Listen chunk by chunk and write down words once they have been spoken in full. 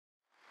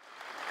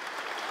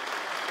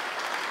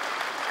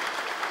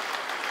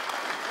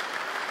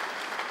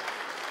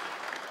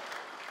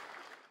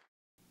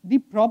the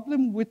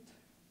problem with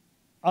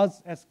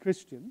us as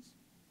Christians,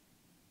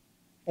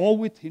 or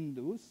with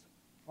Hindus,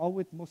 or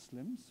with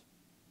Muslims,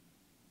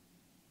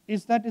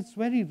 is that it's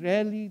very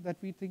rarely that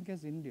we think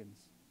as Indians.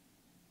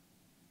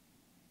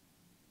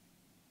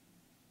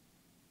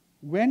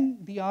 When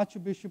the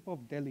Archbishop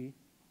of Delhi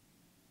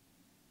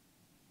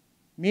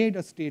made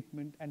a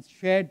statement and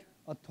shared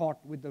a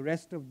thought with the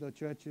rest of the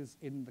churches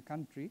in the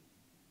country,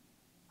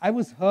 I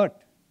was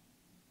hurt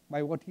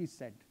by what he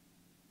said.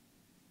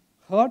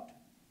 Hurt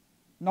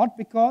not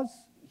because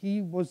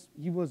he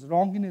was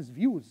wrong in his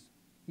views.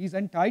 He's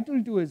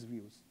entitled to his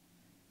views.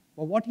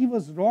 But what he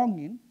was wrong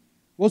in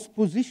was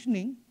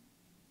positioning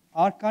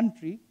our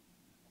country,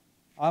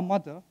 our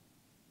mother,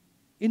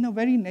 in a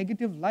very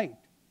negative light.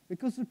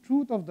 Because the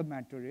truth of the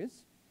matter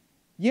is,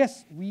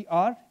 yes, we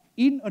are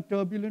in a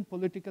turbulent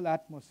political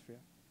atmosphere.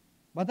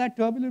 But that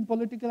turbulent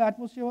political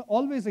atmosphere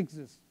always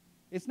exists.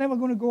 It's never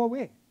going to go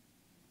away.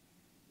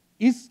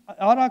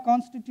 Are our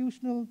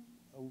constitutional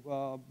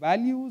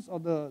values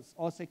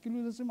or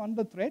secularism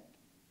under threat?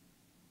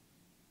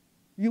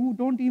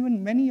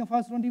 Many of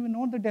us don't even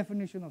know the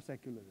definition of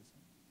secularism.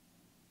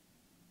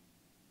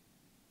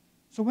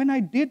 So when I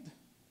did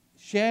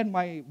share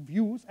my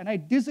views, and I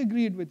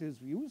disagreed with his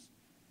views,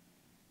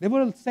 there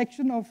were a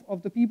section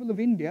of the people of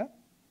India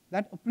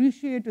that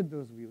appreciated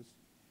those views.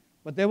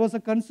 But there was a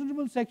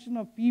considerable section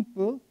of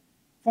people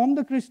from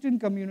the Christian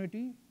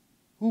community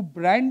who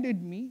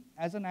branded me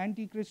as an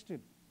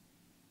anti-Christian,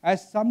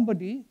 as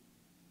somebody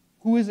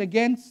who is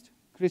against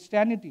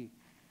Christianity,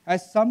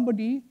 as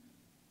somebody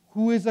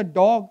who is a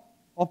dog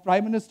of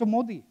Prime Minister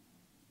Modi.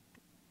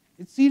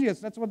 It's serious.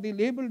 That's what they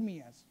labeled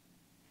me as.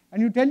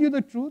 And you tell you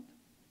the truth,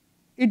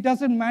 it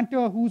doesn't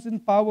matter who's in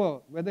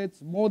power, whether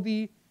it's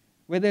Modi,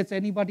 whether it's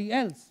anybody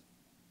else.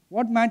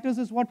 What matters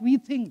is what we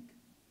think.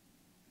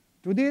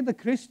 Today, the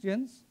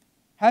Christians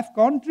have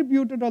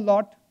contributed a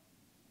lot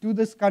to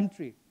this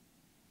country.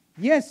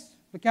 Yes,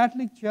 the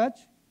Catholic Church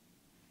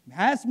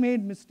has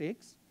made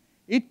mistakes.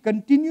 It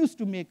continues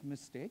to make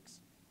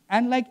mistakes.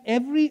 And like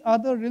every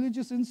other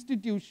religious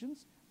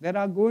institutions, there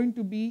are going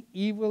to be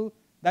evil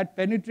that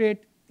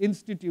penetrate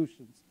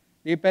institutions.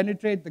 They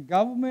penetrate the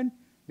government,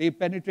 they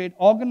penetrate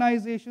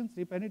organizations,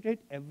 they penetrate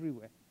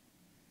everywhere.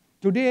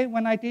 Today,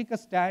 when I take a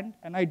stand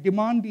and I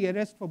demand the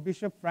arrest for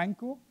Bishop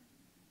Franco,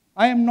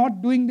 I am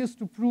not doing this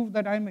to prove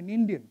that I am an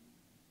Indian.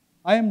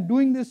 I am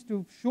doing this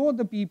to show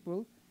the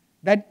people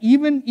that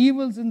even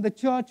evils in the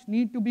church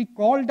need to be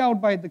called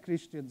out by the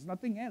Christians,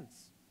 nothing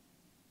else.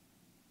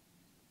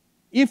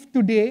 If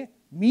today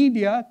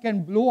media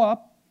can blow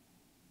up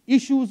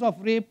issues of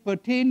rape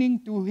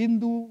pertaining to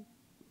Hindu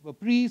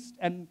priests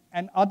and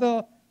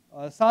other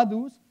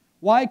sadhus,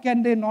 why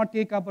can they not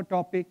take up a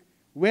topic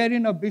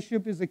wherein a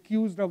bishop is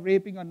accused of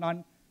raping a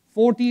nun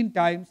 14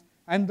 times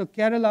and the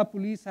Kerala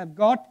police have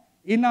got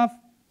enough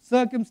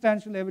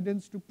circumstantial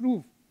evidence to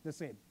prove the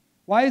same?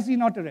 Why is he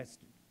not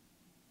arrested?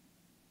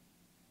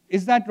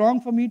 Is that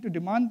wrong for me to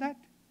demand that?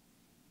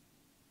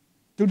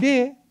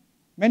 Today,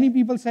 many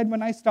people said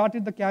when I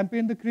started the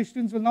campaign, the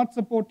Christians will not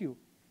support you.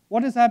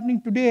 What is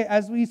happening today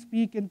as we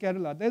speak in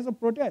Kerala? There's a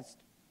protest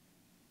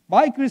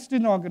by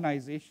Christian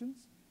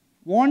organizations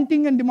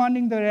wanting and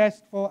demanding the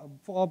arrest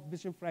for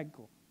Bishop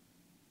Franco.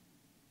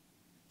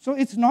 So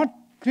it's not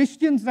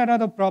Christians that are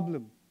the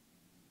problem.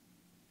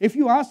 If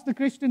you ask the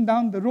Christian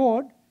down the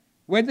road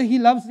whether he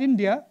loves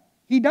India,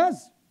 he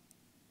does.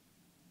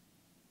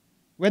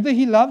 Whether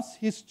he loves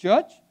his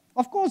church,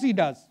 of course he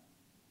does.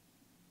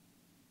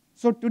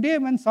 So today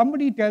when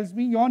somebody tells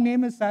me your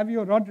name is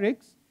Savio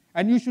Rodrigues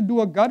and you should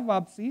do a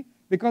garvapsi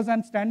because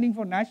I'm standing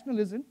for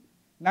nationalism,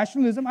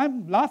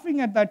 I'm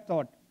laughing at that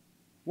thought.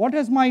 What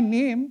has my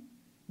name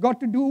got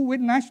to do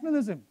with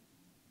nationalism?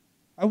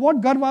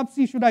 What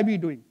garvapsi should I be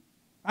doing?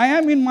 I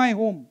am in my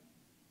home,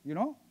 you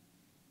know.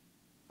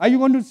 Are you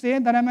going to say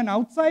that I'm an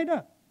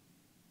outsider?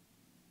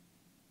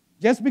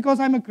 Just because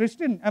I'm a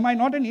Christian, am I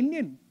not an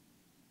Indian?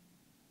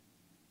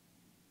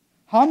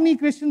 How many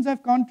Christians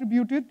have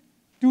contributed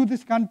to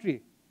this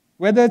country?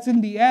 Whether it's in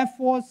the Air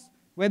Force,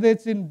 whether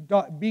it's in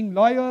being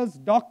lawyers,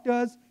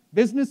 doctors,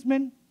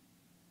 businessmen.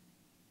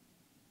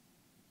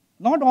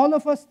 Not all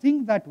of us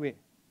think that way.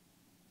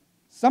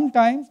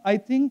 Sometimes I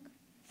think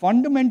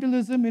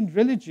fundamentalism in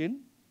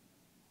religion,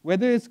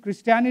 whether it's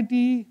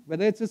Christianity,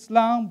 whether it's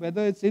Islam,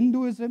 whether it's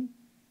Hinduism,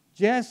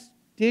 just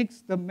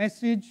takes the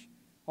message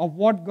of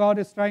what God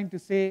is trying to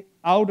say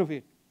out of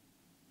it.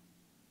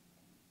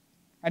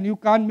 And you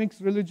can't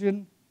mix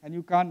religion and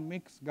you can't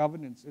mix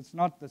governance. It's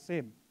not the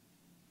same.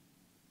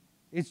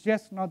 It's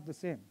just not the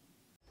same.